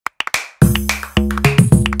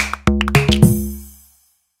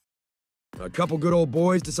A couple good old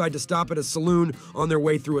boys decide to stop at a saloon on their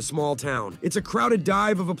way through a small town. It's a crowded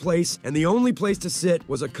dive of a place, and the only place to sit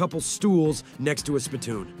was a couple stools next to a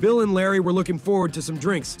spittoon. Bill and Larry were looking forward to some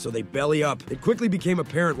drinks, so they belly up. It quickly became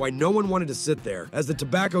apparent why no one wanted to sit there, as the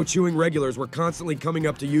tobacco-chewing regulars were constantly coming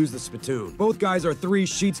up to use the spittoon. Both guys are 3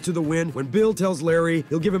 sheets to the wind when Bill tells Larry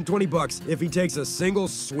he'll give him 20 bucks if he takes a single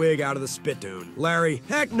swig out of the spittoon. Larry,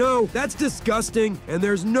 heck no, that's disgusting, and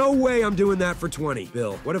there's no way I'm doing that for 20.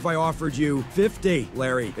 Bill, what if I offered you 50?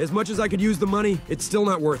 Larry, as much as I could use the money, it's still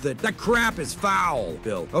not worth it. That crap is foul.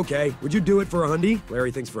 Bill, okay, would you do it for $100?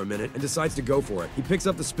 Larry thinks for a minute and decides to go for it. He picks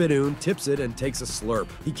up the spittoon, tips it, and takes a slurp.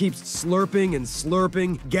 He keeps slurping and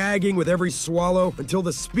slurping, gagging with every swallow until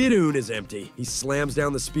the spittoon is empty. He slams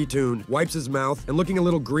down the spittoon, wipes his mouth, and looking a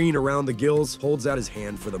little green around the gills, holds out his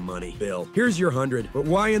hand for the money. Bill, here's your 100, but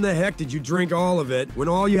why in the heck did you drink all of it when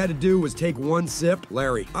all you had to do was take 1 sip?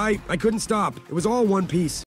 Larry, I couldn't stop. It was all one piece.